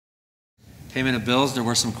Payment of bills. There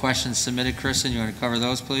were some questions submitted. Kristen, you want to cover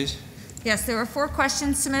those, please? Yes, there were 4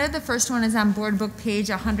 questions submitted. The first one is on board book page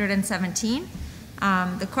 117.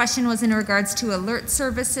 The question was in regards to alert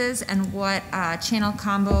services and what channel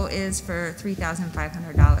combo is for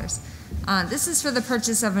 $3,500. This is for the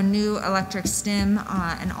purchase of a new electric stim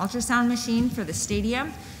and ultrasound machine for the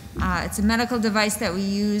stadium. It's a medical device that we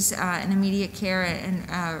use in immediate care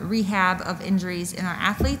and rehab of injuries in our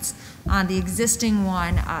athletes. The existing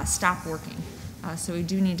one stopped working, so we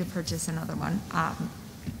do need to purchase another one.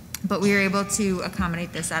 But we were able to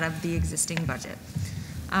accommodate this out of the existing budget.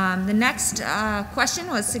 The next question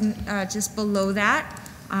was just below that,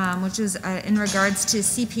 which was in regards to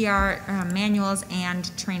CPR manuals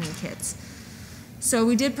and training kits. So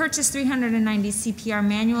we did purchase 390 CPR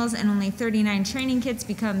manuals and only 39 training kits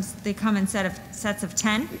because they come in sets of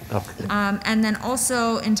 10. Okay. And then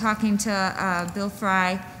also in talking to Bill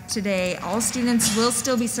Fry today, all students will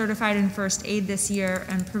still be certified in first aid this year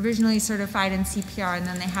and provisionally certified in CPR, and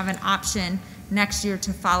then they have an option next year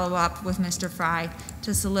to follow up with Mr. Fry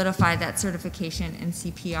to solidify that certification in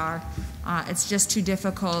CPR. It's just too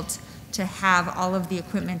difficult to have all of the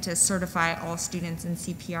equipment to certify all students in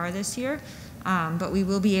CPR this year. But we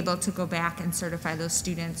will be able to go back and certify those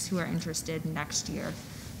students who are interested next year.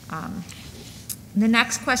 The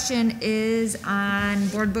next question is on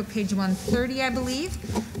board book page 130, I believe,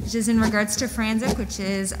 which is in regards to Franzik, which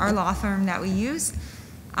is our law firm that we use.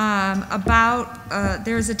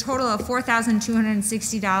 There's a total of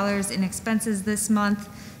 $4,260 in expenses this month,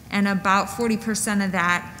 and about 40% of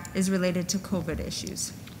that is related to COVID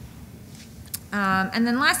issues. And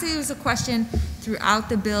then lastly, there was a question throughout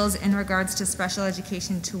the bills in regards to special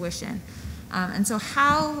education tuition. And so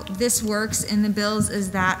how this works in the bills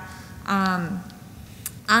is that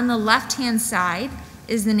on the left-hand side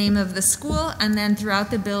is the name of the school, and then throughout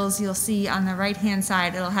the bills you'll see on the right-hand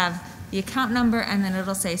side it'll have the account number, and then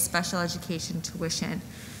it'll say special education tuition.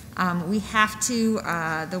 We have to,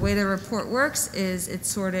 the way the report works is it's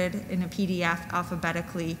sorted in a PDF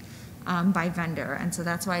alphabetically by vendor, and so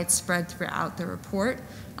that's why it's spread throughout the report.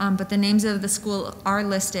 But the names of the school are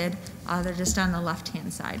listed. They're just on the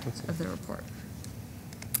left-hand side of the report.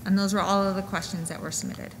 And those were all of the questions that were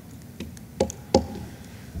submitted.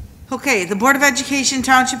 Okay, the Board of Education,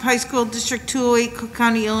 Township High School, District 208, Cook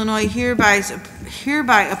County, Illinois,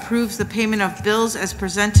 hereby approves the payment of bills as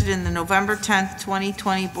presented in the November 10th,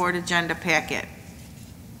 2020 Board Agenda Packet.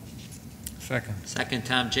 Second. Second,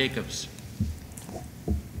 Tom Jacobs.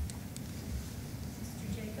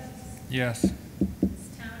 Yes.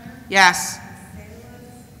 Yes.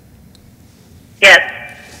 Yes.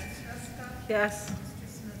 Yes.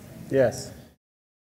 Yes.